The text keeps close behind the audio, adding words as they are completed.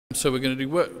So we're going to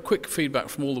do quick feedback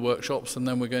from all the workshops, and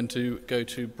then we're going to go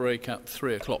to break at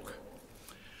 3 o'clock.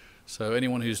 So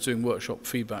anyone who's doing workshop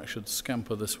feedback should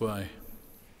scamper this way.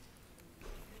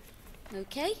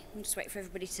 Okay, I'll just wait for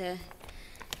everybody to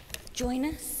join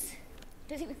us. I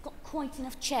don't think we've got quite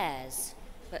enough chairs,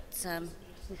 but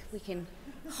we can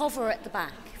hover at the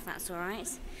back, if that's all right.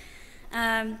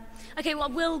 Okay, well,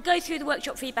 we'll go through the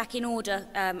workshop feedback in order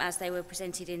as they were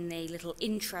presented in the little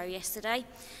intro yesterday.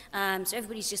 So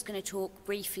everybody's just going to talk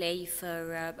briefly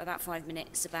for about 5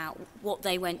 minutes about what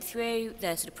they went through,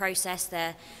 their sort of process,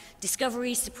 their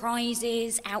discoveries,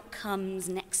 surprises, outcomes,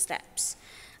 next steps.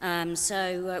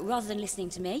 So rather than listening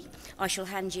to me, I shall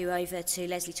hand you over to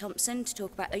Leslie Thompson to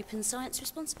talk about open science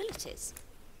responsibilities.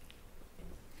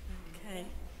 Okay.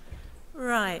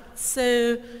 Right,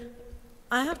 so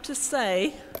I have to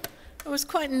say, I was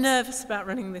quite nervous about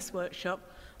running this workshop.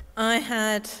 I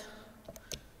had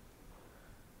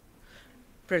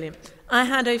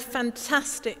a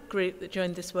fantastic group that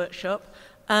joined this workshop.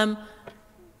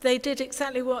 They did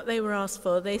exactly what they were asked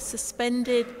for. They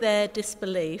suspended their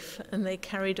disbelief and they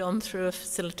carried on through a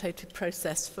facilitated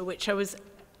process for which I was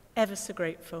ever so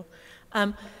grateful.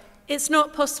 It's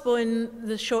not possible in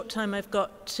the short time I've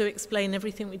got to explain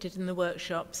everything we did in the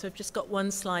workshop, so I've just got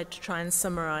one slide to try and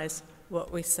summarise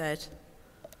what we said.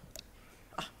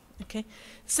 Okay,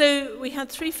 so we had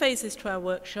 3 phases to our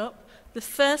workshop. The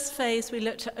first phase, we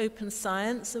looked at open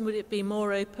science and would it be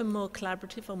more open, more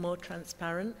collaborative or more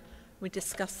transparent? We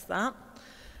discussed that.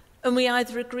 And we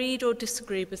either agreed or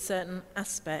disagreed with certain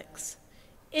aspects.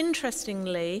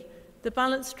 Interestingly, the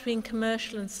balance between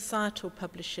commercial and societal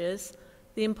publishers,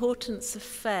 the importance of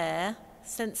fair,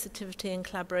 sensitivity and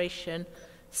collaboration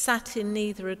sat in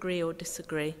neither agree or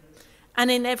disagree. And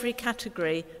in every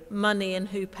category, money and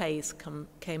who pays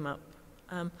came up.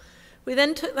 We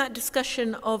then took that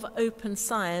discussion of open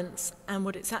science and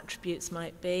what its attributes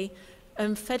might be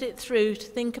and fed it through to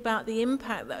think about the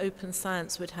impact that open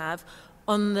science would have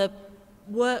on the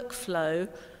workflow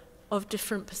of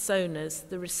different personas,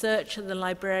 the researcher, the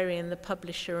librarian, the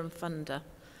publisher and funder.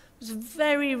 It was a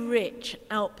very rich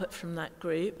output from that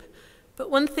group,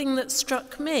 but one thing that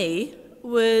struck me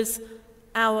was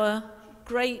our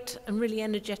great and really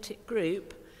energetic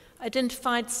group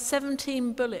identified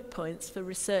 17 bullet points for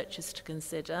researchers to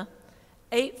consider,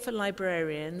 8 for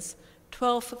librarians,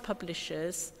 12 for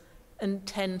publishers, and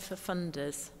 10 for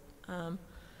funders.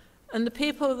 And the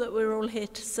people that we're all here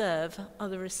to serve are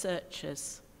the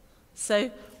researchers.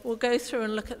 So we'll go through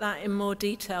and look at that in more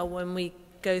detail when we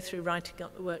go through writing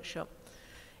up the workshop.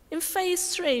 In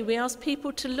phase 3, we asked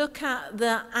people to look at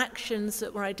the actions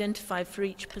that were identified for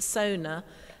each persona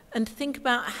and think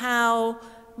about how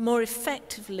more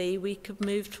effectively we could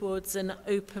move towards an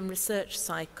open research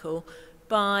cycle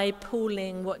by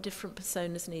pooling what different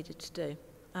personas needed to do.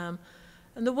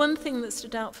 And the one thing that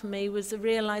stood out for me was the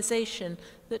realization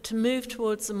that to move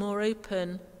towards a more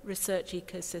open research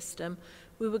ecosystem,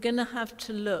 we were going to have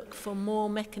to look for more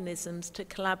mechanisms to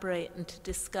collaborate and to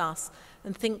discuss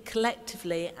and think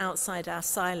collectively outside our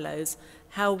silos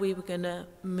how we were going to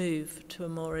move to a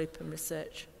more open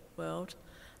research world.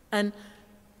 And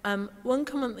one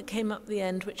comment that came up at the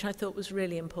end, which I thought was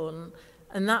really important,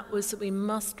 and that was that we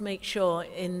must make sure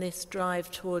in this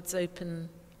drive towards open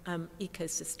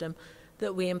ecosystem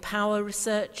that we empower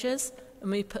researchers and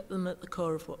we put them at the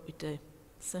core of what we do.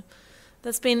 So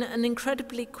that's been an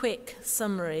incredibly quick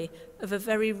summary of a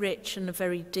very rich and a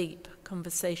very deep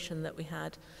conversation that we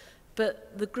had.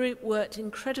 But the group worked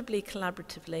incredibly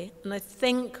collaboratively, and I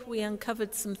think we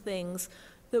uncovered some things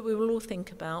that we will all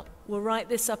think about. We'll write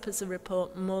this up as a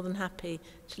report. I'm more than happy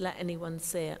to let anyone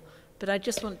see it. But I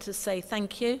just want to say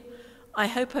thank you. I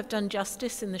hope I've done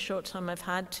justice in the short time I've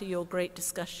had to your great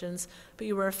discussions, but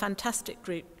you were a fantastic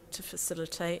group to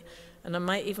facilitate, and I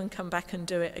might even come back and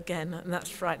do it again, and that's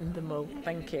frightened them all.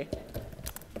 Thank you.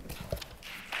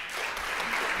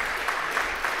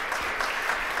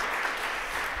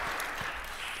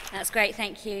 That's great,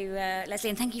 thank you, Leslie,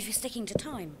 and thank you for sticking to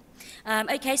time.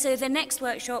 Okay, so the next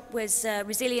workshop was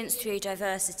Resilience Through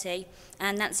Diversity,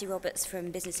 and Nancy Roberts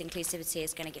from Business Inclusivity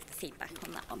is going to give the feedback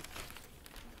on that one.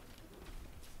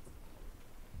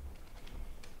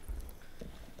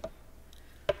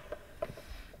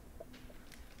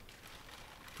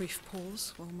 Brief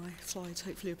pause while my slides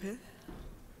hopefully appear.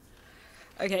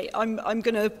 Okay, I'm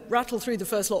going to rattle through the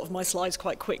first lot of my slides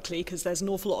quite quickly because there's an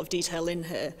awful lot of detail in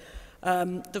here.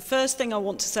 The first thing I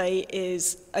want to say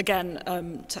is, again,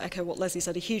 to echo what Leslie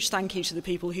said, a huge thank you to the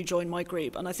people who joined my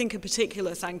group. And I think a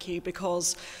particular thank you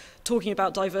because talking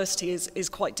about diversity is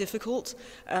quite difficult.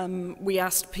 We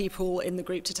asked people in the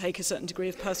group to take a certain degree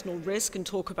of personal risk and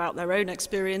talk about their own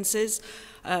experiences.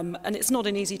 And it's not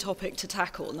an easy topic to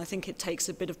tackle, and I think it takes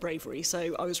a bit of bravery.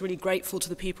 So I was really grateful to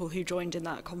the people who joined in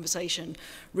that conversation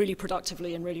really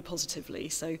productively and really positively.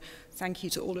 So thank you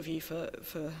to all of you for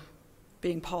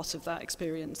being part of that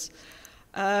experience.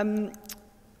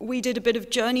 We did a bit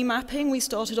of journey mapping. We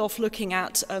started off looking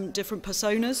at different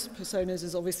personas. Personas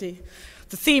is obviously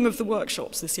the theme of the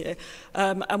workshops this year.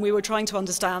 And we were trying to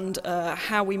understand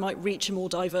how we might reach a more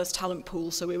diverse talent pool.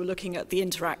 So we were looking at the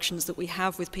interactions that we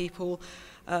have with people,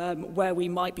 where we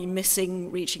might be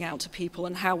missing reaching out to people,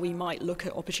 and how we might look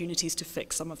at opportunities to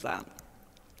fix some of that.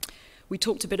 We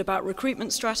talked a bit about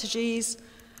recruitment strategies,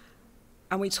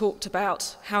 and we talked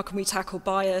about how can we tackle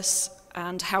bias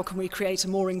and how can we create a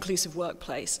more inclusive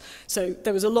workplace. So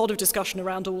there was a lot of discussion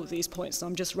around all of these points, and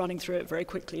I'm just running through it very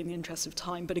quickly in the interest of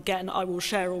time. But again, I will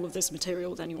share all of this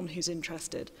material with anyone who's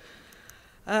interested.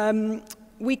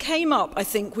 We came up, I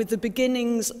think, with the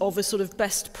beginnings of a sort of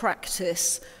best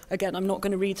practice. Again, I'm not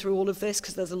going to read through all of this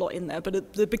because there's a lot in there,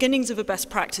 but the beginnings of a best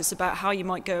practice about how you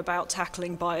might go about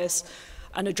tackling bias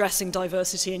and addressing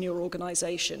diversity in your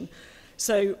organization.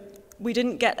 So we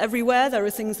didn't get everywhere. There are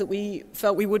things that we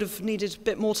felt we would have needed a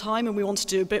bit more time and we want to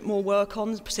do a bit more work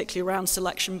on, particularly around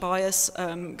selection bias,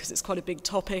 because it's quite a big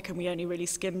topic and we only really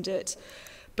skimmed it.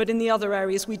 But in the other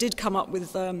areas, we did come up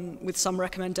with some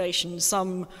recommendations.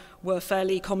 Some were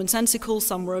fairly commonsensical,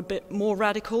 some were a bit more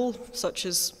radical, such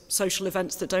as social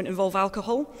events that don't involve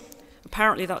alcohol.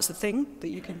 Apparently that's a thing that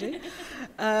you can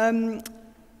do.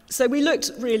 So we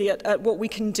looked really at what we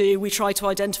can do. We tried to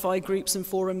identify groups and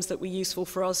forums that were useful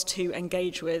for us to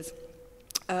engage with,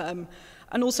 and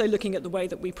also looking at the way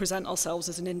that we present ourselves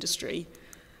as an industry.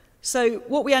 So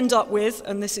what we end up with,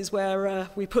 and this is where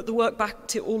we put the work back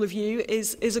to all of you,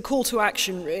 is a call to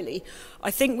action, really.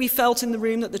 I think we felt in the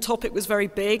room that the topic was very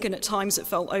big, and at times it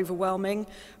felt overwhelming,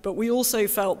 but we also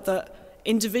felt that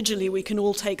individually we can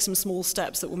all take some small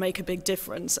steps that will make a big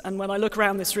difference. And when I look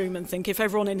around this room and think if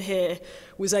everyone in here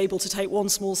was able to take one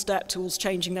small step towards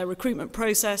changing their recruitment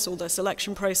process or their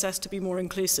selection process to be more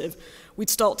inclusive, we'd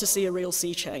start to see a real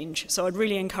sea change. So I'd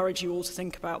really encourage you all to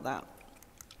think about that.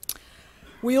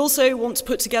 We also want to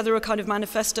put together a kind of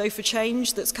manifesto for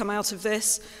change that's come out of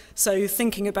this. So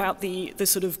thinking about the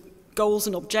sort of goals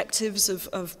and objectives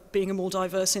of being a more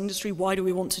diverse industry. Why do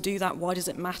we want to do that? Why does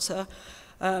it matter?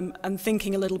 And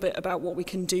thinking a little bit about what we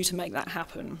can do to make that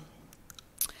happen.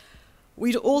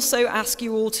 We'd also ask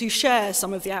you all to share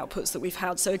some of the outputs that we've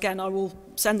had. So again, I will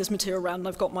send this material around, and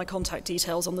I've got my contact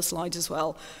details on the slides as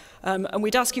well. And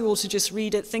we'd ask you all to just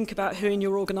read it, think about who in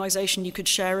your organisation you could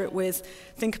share it with,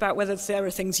 think about whether there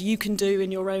are things you can do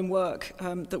in your own work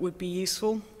that would be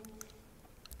useful.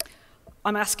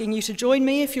 I'm asking you to join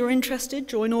me if you're interested,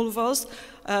 join all of us.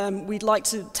 We'd like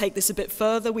to take this a bit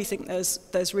further. We think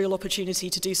there's real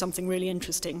opportunity to do something really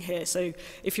interesting here. So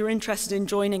if you're interested in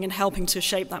joining and helping to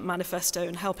shape that manifesto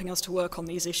and helping us to work on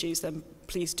these issues, then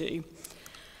please do.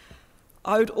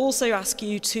 I would also ask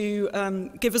you to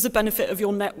give us a benefit of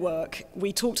your network.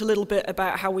 We talked a little bit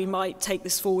about how we might take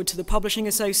this forward to the Publishing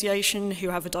Association, who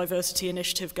have a diversity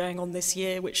initiative going on this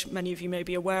year, which many of you may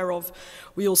be aware of.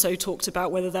 We also talked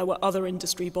about whether there were other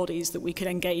industry bodies that we could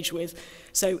engage with.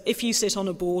 So if you sit on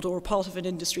a board or a part of an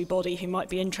industry body who might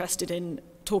be interested in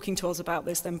talking to us about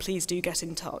this, then please do get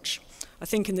in touch. I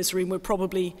think in this room it's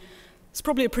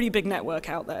probably a pretty big network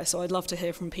out there, so I'd love to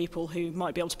hear from people who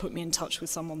might be able to put me in touch with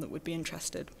someone that would be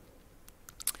interested.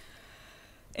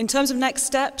 In terms of next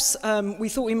steps, we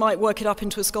thought we might work it up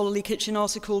into a Scholarly Kitchen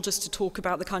article just to talk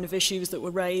about the kind of issues that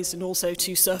were raised and also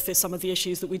to surface some of the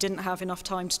issues that we didn't have enough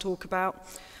time to talk about.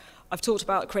 I've talked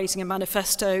about creating a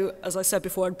manifesto. As I said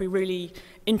before, I'd be really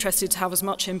interested to have as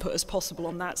much input as possible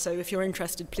on that, so if you're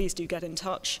interested, please do get in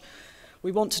touch.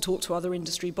 We want to talk to other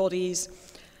industry bodies.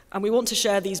 And we want to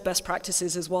share these best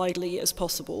practices as widely as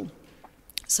possible.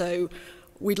 So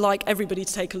we'd like everybody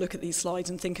to take a look at these slides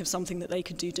and think of something that they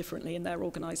could do differently in their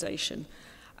organisation.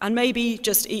 And maybe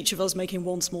just each of us making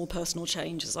one small personal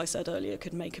change, as I said earlier,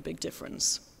 could make a big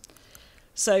difference.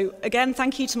 So again,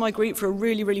 thank you to my group for a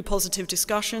really, really positive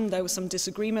discussion. There was some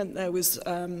disagreement, there was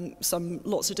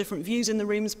lots of different views in the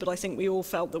rooms, but I think we all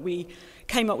felt that we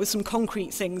came up with some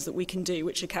concrete things that we can do,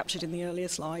 which are captured in the earlier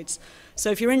slides. So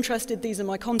if you're interested, these are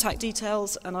my contact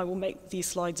details, and I will make these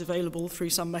slides available through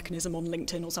some mechanism on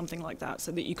LinkedIn or something like that,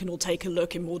 so that you can all take a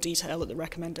look in more detail at the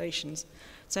recommendations.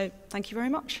 So thank you very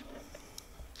much.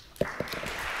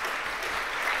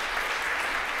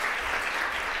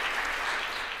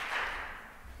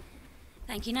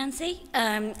 Thank you, Nancy.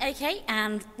 Okay,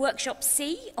 and workshop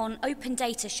C on open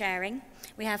data sharing.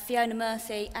 We have Fiona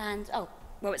Murphy and,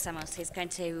 Robert Samos is going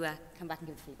to come back and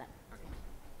give the feedback.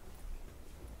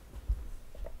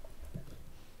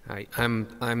 Hi,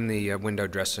 I'm the window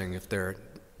dressing. If there are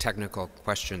technical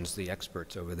questions, the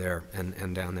experts over there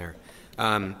and down there.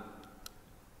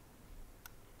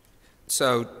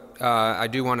 I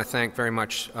do want to thank very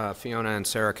much Fiona and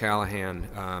Sarah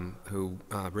Callahan, who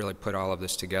really put all of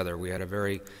this together. We had a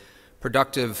very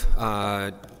productive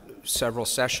several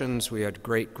sessions. We had a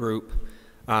great group.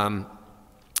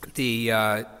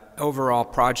 The overall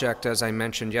project, as I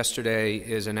mentioned yesterday,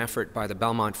 is an effort by the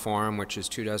Belmont Forum, which is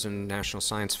 24 national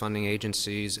science funding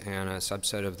agencies and a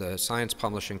subset of the science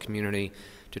publishing community,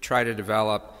 to try to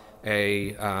develop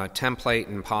a template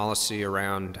and policy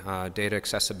around data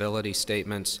accessibility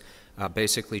statements,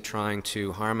 basically trying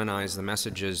to harmonize the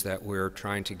messages that we're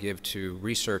trying to give to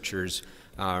researchers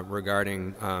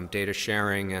regarding data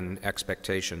sharing and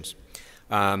expectations.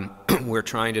 We're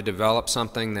trying to develop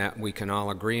something that we can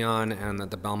all agree on and that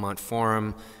the Belmont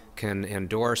Forum can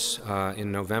endorse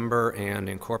in November and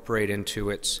incorporate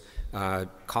into its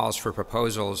calls for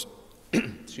proposals,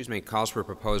 calls for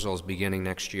proposals beginning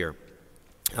next year.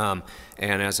 And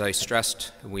as I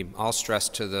stressed, we all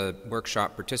stressed to the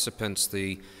workshop participants,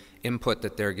 the input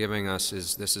that they're giving us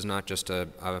is this is not just a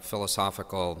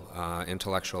philosophical,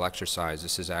 intellectual exercise.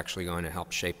 This is actually going to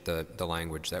help shape the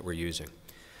language that we're using.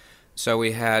 So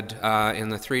we had, in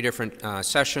the 3 different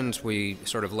sessions, we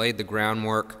sort of laid the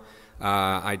groundwork,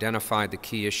 identified the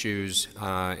key issues.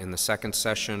 In the second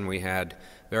session, we had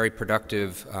very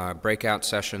productive breakout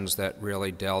sessions that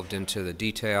really delved into the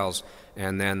details.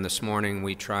 And then this morning,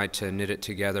 we tried to knit it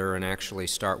together and actually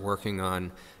start working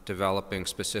on developing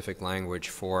specific language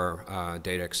for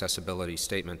data accessibility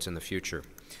statements in the future.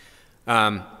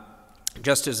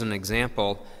 Just as an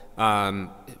example,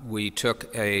 we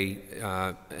took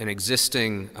an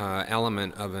existing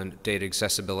element of a data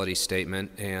accessibility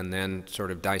statement and then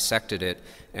sort of dissected it.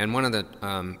 And one of the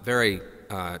very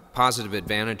positive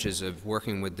advantages of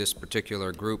working with this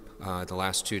particular group the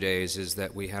last 2 days is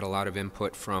that we had a lot of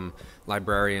input from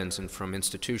librarians and from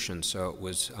institutions. So it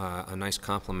was a nice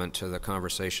complement to the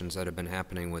conversations that have been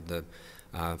happening with the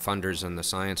funders and the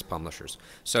science publishers.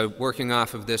 So working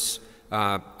off of this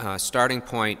starting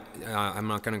point, I'm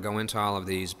not going to go into all of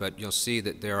these, but you'll see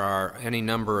that there are any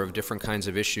number of different kinds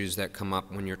of issues that come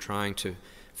up when you're trying to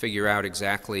figure out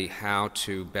exactly how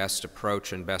to best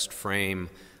approach and best frame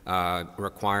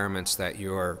requirements that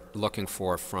you're looking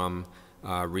for from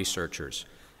researchers.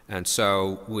 And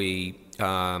so we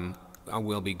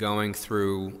will be going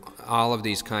through all of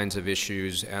these kinds of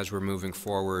issues as we're moving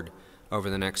forward over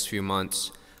the next few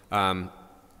months.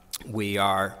 We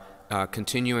are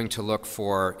continuing to look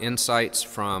for insights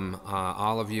from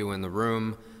all of you in the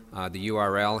room. The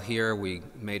URL here, we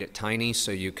made it tiny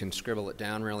so you can scribble it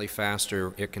down really fast,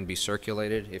 or it can be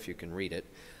circulated if you can read it.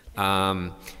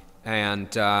 And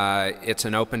it's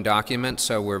an open document,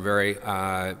 so we're very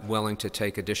willing to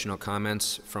take additional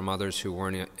comments from others who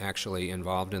weren't actually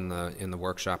involved in the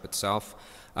workshop itself.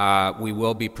 We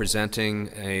will be presenting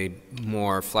a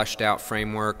more fleshed out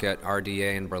framework at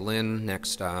RDA in Berlin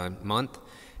next month,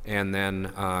 and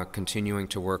then continuing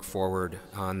to work forward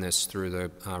on this through the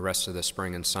rest of the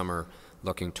spring and summer,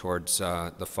 looking towards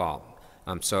the fall.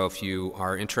 So if you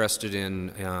are interested in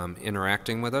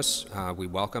interacting with us, we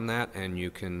welcome that, and you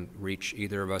can reach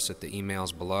either of us at the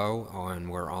emails below,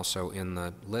 and we're also in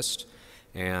the list.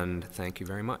 And thank you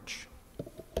very much.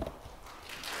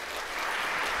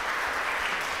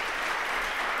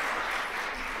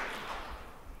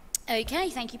 Okay,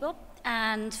 thank you, Bob.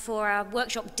 And for our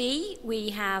workshop D, we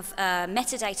have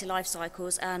metadata life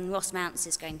cycles, and Ross Mounts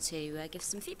is going to give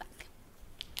some feedback.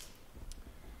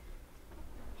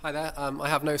 Hi there, I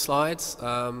have no slides,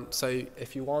 so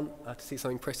if you want to see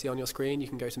something pretty on your screen, you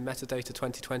can go to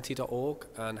metadata2020.org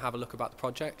and have a look about the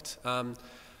project. Metadata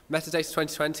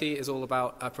 2020 is all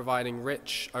about providing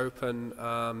rich, open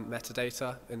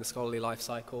metadata in the scholarly life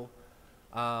cycle.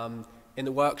 In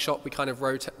the workshop, we kind of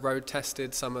road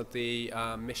tested some of the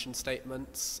mission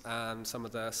statements and some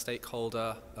of the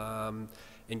stakeholder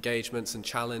engagements and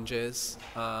challenges.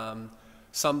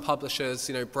 Some publishers,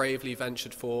 bravely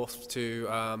ventured forth to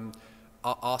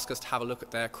ask us to have a look at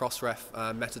their cross-ref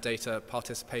metadata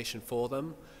participation for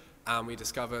them. And we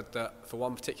discovered that for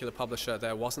one particular publisher,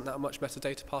 there wasn't that much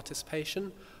metadata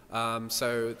participation.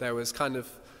 So there was kind of,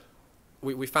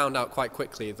 we found out quite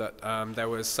quickly that there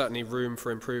was certainly room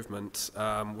for improvement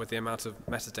with the amount of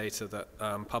metadata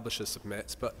that publishers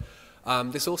submit. But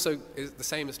This also is the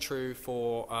same is true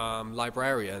for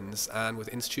librarians and with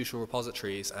institutional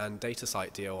repositories and data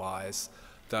site DOIs.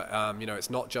 That you know, it's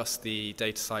not just the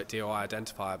data site DOI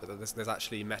identifier, but there's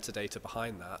actually metadata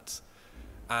behind that.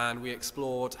 And we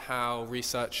explored how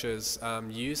researchers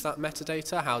use that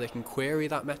metadata, how they can query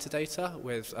that metadata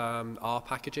with R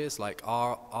packages like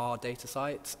R data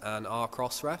site and R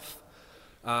crossref.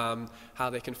 How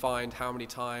they can find how many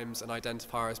times an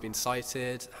identifier has been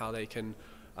cited, how they can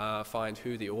find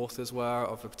who the authors were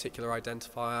of a particular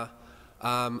identifier.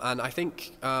 And I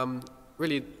think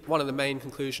really one of the main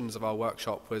conclusions of our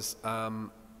workshop was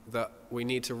that we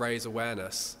need to raise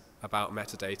awareness about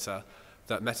metadata,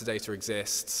 that metadata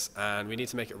exists, and we need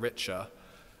to make it richer,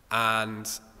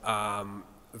 and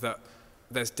that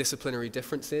there's disciplinary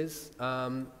differences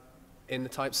in the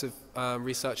types of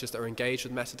researchers that are engaged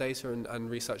with metadata and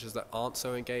researchers that aren't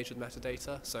so engaged with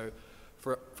metadata. So,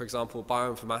 for example,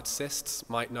 bioinformaticists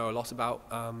might know a lot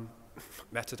about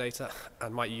metadata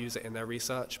and might use it in their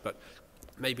research, but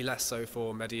maybe less so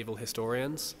for medieval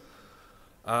historians.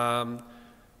 And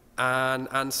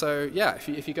so, yeah,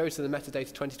 if you go to the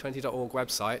metadata2020.org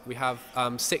website, we have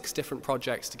 6 different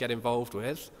projects to get involved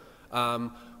with.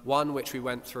 One which we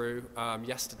went through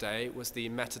yesterday was the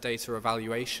metadata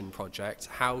evaluation project,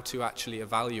 how to actually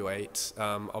evaluate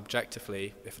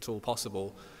objectively, if at all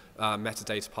possible,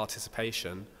 metadata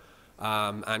participation.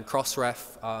 And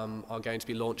Crossref are going to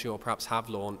be launching, or perhaps have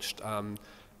launched,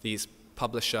 these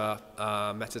publisher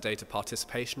metadata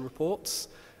participation reports.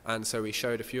 And so we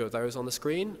showed a few of those on the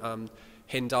screen.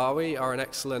 Hindawi are an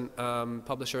excellent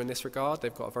publisher in this regard.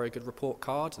 They've got a very good report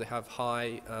card. They have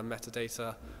high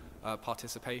metadata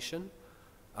participation.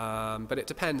 But it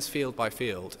depends field by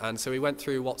field. And so we went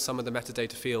through what some of the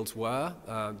metadata fields were.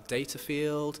 Data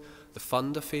field, the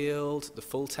funder field, the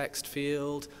full text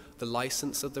field, the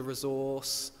license of the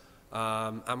resource.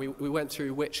 And we went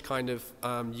through which kind of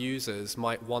users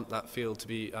might want that field to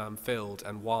be filled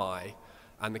and why,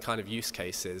 and the kind of use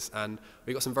cases. And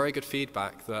we got some very good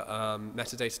feedback that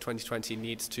Metadata 2020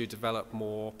 needs to develop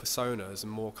more personas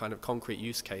and more kind of concrete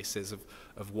use cases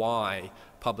of why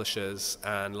publishers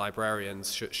and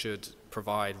librarians should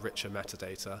provide richer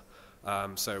metadata.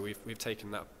 So we've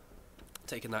taken that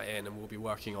in, and we'll be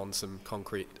working on some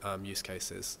concrete use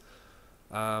cases.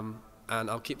 And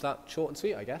I'll keep that short and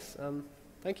sweet, I guess.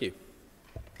 Thank you.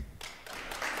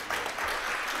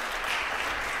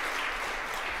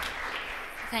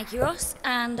 Thank you, Ross.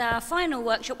 And our final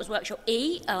workshop was Workshop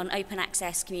E on Open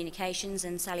Access Communications,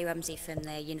 and Sally Rumsey from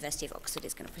the University of Oxford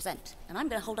is going to present. And I'm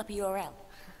going to hold up a URL.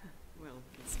 Well,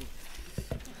 let's see.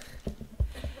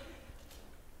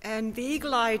 And the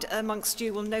eagle-eyed amongst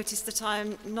you will notice that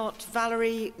I'm not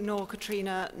Valerie, nor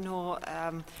Katrina, nor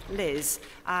Liz,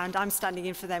 and I'm standing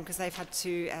in for them because they've had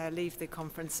to leave the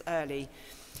conference early.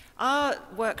 Our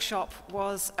workshop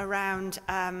was around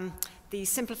the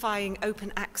simplifying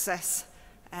open access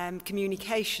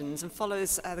communications, and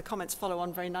the comments follow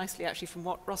on very nicely actually from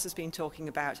what Ross has been talking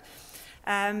about.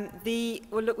 We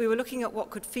were looking at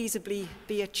what could feasibly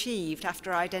be achieved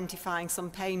after identifying some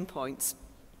pain points,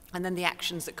 and then the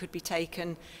actions that could be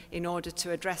taken in order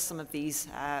to address some of these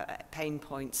pain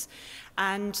points.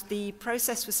 And the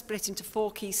process was split into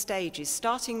 4 key stages,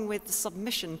 starting with the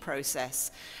submission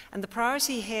process. And the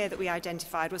priority here that we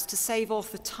identified was to save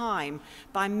author time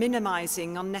by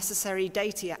minimizing unnecessary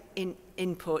data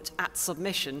input at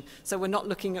submission. So we're not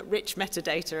looking at rich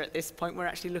metadata at this point, we're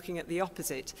actually looking at the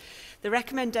opposite. The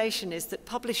recommendation is that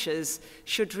publishers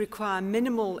should require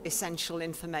minimal essential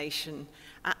information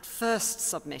at first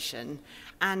submission,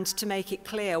 and to make it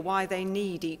clear why they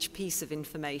need each piece of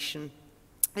information.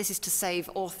 This is to save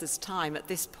authors time at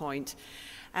this point.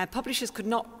 Publishers could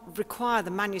not require the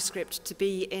manuscript to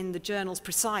be in the journal's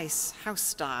precise house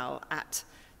style at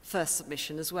first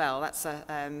submission as well. That's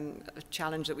a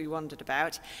challenge that we wondered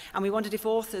about. And we wondered if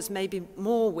authors may be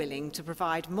more willing to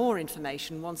provide more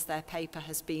information once their paper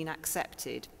has been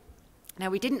accepted. Now,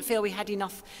 we didn't feel we had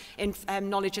enough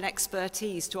knowledge and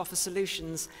expertise to offer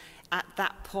solutions at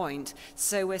that point,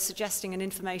 so we're suggesting an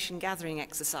information gathering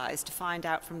exercise to find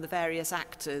out from the various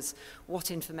actors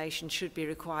what information should be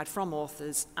required from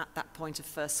authors at that point of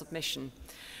first submission.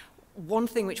 One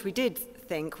thing which we did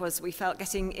think was we felt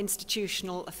getting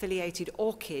institutional affiliated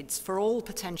ORCIDs for all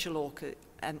potential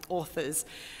authors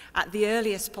at the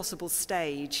earliest possible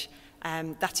stage,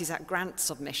 that is at grant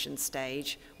submission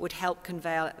stage, would help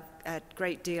convey a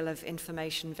great deal of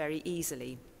information very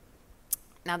easily.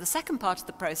 Now, the second part of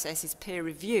the process is peer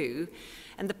review,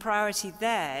 and the priority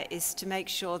there is to make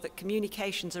sure that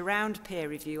communications around peer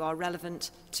review are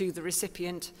relevant to the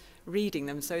recipient reading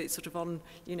them, so it's sort of on,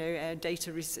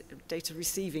 data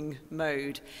receiving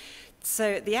mode.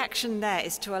 So the action there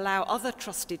is to allow other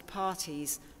trusted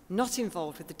parties not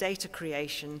involved with the data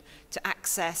creation to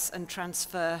access and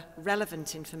transfer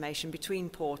relevant information between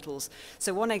portals.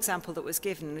 So one example that was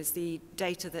given is the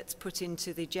data that's put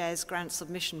into the JES grant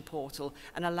submission portal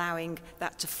and allowing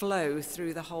that to flow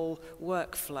through the whole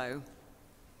workflow.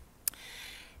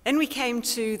 Then we came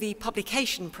to the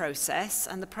publication process,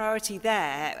 and the priority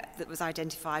there that was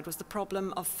identified was the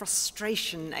problem of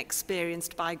frustration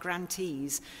experienced by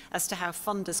grantees as to how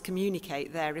funders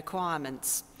communicate their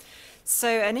requirements. So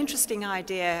an interesting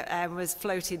idea was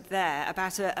floated there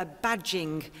about a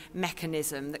badging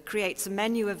mechanism that creates a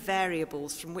menu of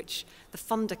variables from which the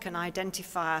funder can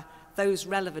identify those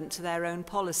relevant to their own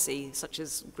policy, such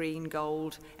as green,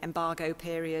 gold, embargo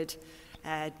period,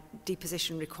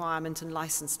 deposition requirement and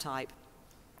license type.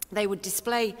 They would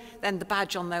display then the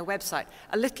badge on their website,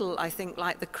 a little, I think,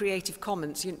 like the Creative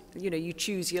Commons. You know, you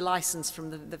choose your license from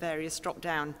the various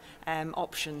drop-down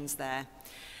options there.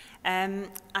 And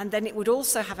then it would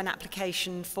also have an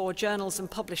application for journals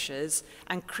and publishers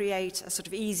and create a sort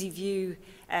of easy view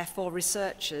for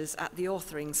researchers at the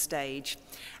authoring stage.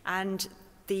 And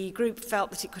the group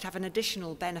felt that it could have an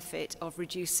additional benefit of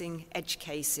reducing edge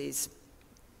cases,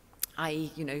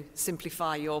 i.e., you know,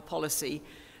 simplify your policy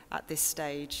at this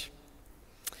stage.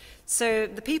 So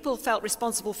the people felt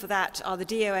responsible for that are the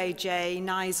DOAJ,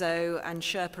 NISO, and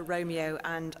Sherpa Romeo,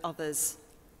 and others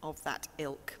of that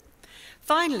ilk.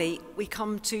 Finally, we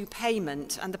come to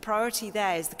payment, and the priority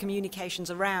there is the communications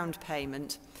around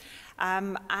payment.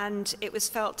 And it was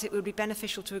felt it would be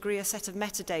beneficial to agree a set of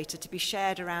metadata to be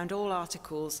shared around all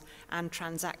articles and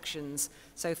transactions.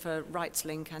 So for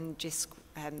RightsLink and JISC,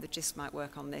 the JISC might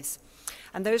work on this.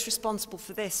 And those responsible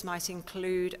for this might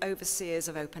include overseers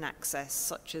of open access,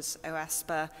 such as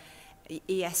OASPA,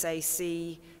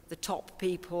 ESAC, the top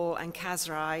people, and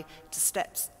CASRI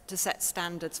to set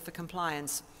standards for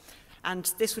compliance.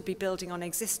 And this would be building on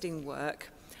existing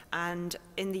work. And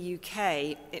in the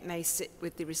UK, it may sit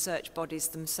with the research bodies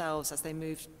themselves as they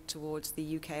move towards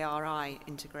the UKRI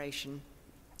integration.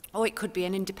 Or it could be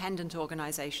an independent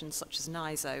organisation such as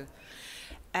NISO.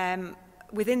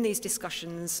 Within these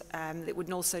discussions, it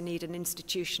would also need an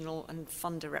institutional and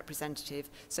funder representative,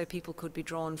 so people could be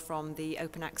drawn from the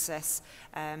open access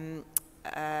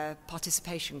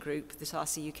participation group that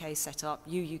RCUK set up,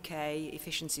 UUK,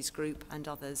 Efficiencies Group, and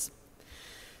others.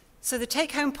 So the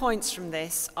take-home points from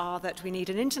this are that we need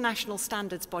an international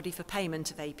standards body for payment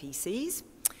of APCs.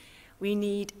 We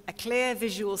need a clear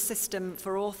visual system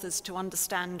for authors to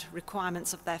understand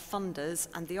requirements of their funders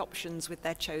and the options with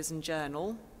their chosen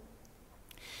journal.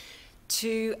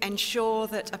 To ensure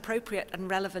that appropriate and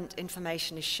relevant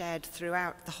information is shared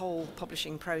throughout the whole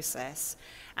publishing process,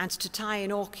 and to tie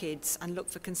in ORCIDs and look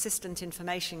for consistent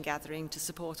information gathering to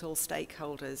support all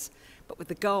stakeholders, but with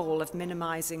the goal of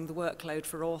minimising the workload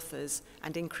for authors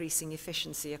and increasing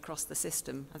efficiency across the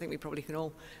system. I think we probably can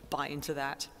all buy into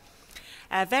that.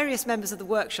 Various members of the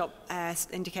workshop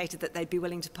indicated that they'd be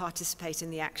willing to participate in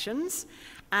the actions,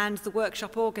 and the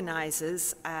workshop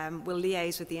organisers will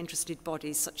liaise with the interested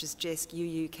bodies such as JISC,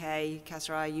 UUK,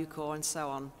 CASRI, UCOR, and so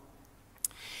on.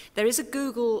 There is a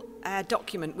Google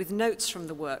document with notes from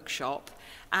the workshop,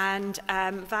 and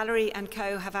Valerie and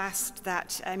co have asked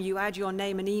that you add your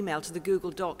name and email to the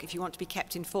Google Doc if you want to be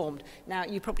kept informed. Now,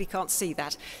 you probably can't see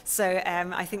that, so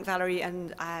I think Valerie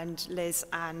and Liz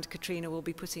and Katrina will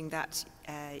be putting that,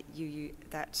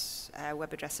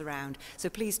 web address around. So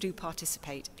please do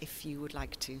participate if you would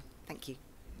like to. Thank you.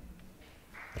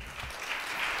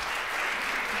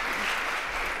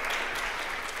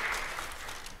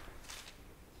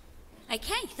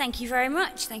 Okay, thank you very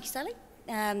much. Thank you, Sally.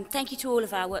 Thank you to all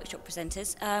of our workshop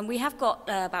presenters. We have got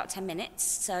about 10 minutes,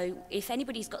 so if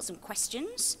anybody's got some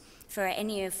questions for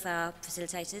any of our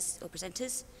facilitators or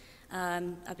presenters,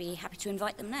 I'd be happy to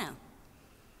invite them now.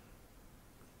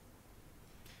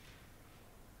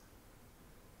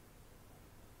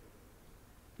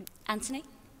 Anthony?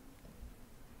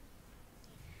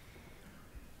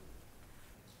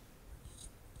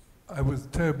 I was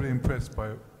terribly impressed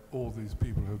by all these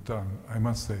people have done, I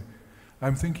must say.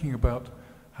 I'm thinking about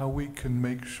how we can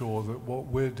make sure that what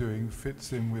we're doing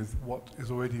fits in with what is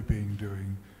already being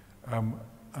doing.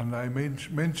 And I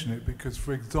mention it because,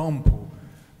 for example,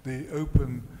 the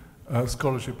Open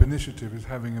Scholarship Initiative is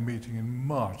having a meeting in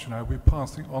March, and I'll be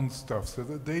passing on stuff so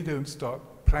that they don't start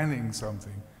planning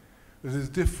something that is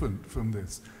different from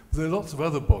this. There are lots of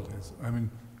other bodies. I mean,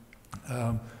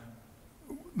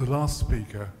 the last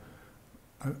speaker,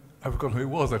 I've forgotten who it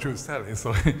was, actually it was Sally,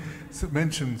 sorry,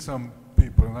 mentioned some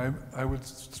people, and I would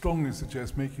strongly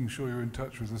suggest making sure you're in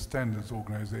touch with the standards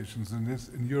organizations.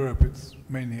 In Europe, it's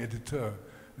mainly Editeur.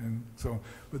 and so on.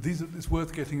 But it's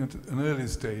worth getting at an early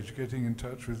stage, getting in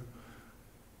touch with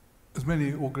as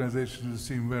many organizations as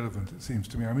seem relevant, it seems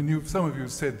to me. I mean, some of you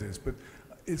have said this, but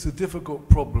it's a difficult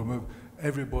problem of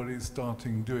everybody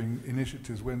starting doing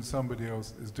initiatives when somebody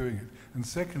else is doing it. And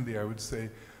secondly, I would say,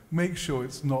 make sure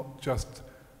it's not just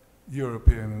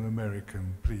European and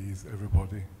American, please,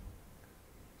 everybody.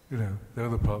 You know, the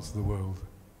other parts of the world.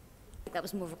 That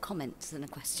was more of a comment than a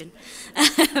question.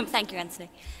 Thank you, Anthony.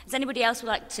 Does anybody else would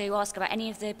like to ask about any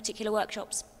of the particular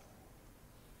workshops?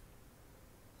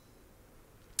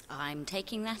 I'm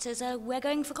taking that as we're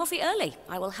going for coffee early.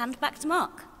 I will hand back to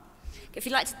Mark.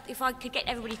 If I could get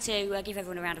everybody to give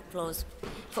everyone a round of applause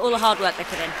for all the hard work they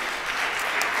put in.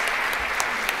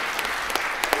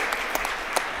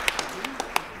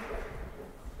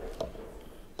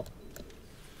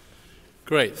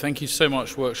 Great, thank you so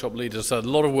much, workshop leaders. A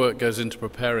lot of work goes into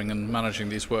preparing and managing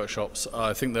these workshops.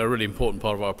 I think they're a really important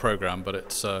part of our program, but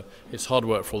it's hard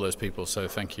work for all those people, so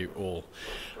thank you all.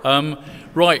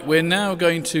 Right, we're now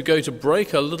going to go to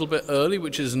break a little bit early,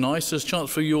 which is nice. There's a chance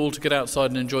for you all to get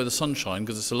outside and enjoy the sunshine,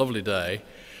 because it's a lovely day.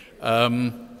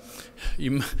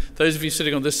 Those of you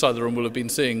sitting on this side of the room will have been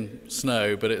seeing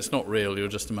snow, but it's not real, you're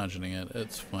just imagining it.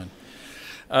 It's fine.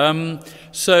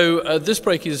 This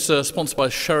break is sponsored by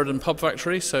Sheridan Pub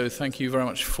Factory, so thank you very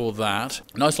much for that.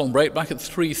 Nice long break, back at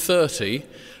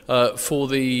 3:30 for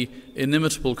the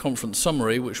inimitable conference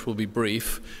summary, which will be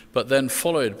brief, but then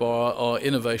followed by our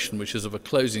innovation, which is of a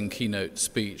closing keynote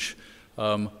speech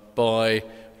by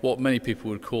what many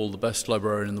people would call the best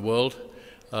librarian in the world.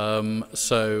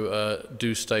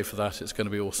 Do stay for that, it's going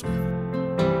to be awesome.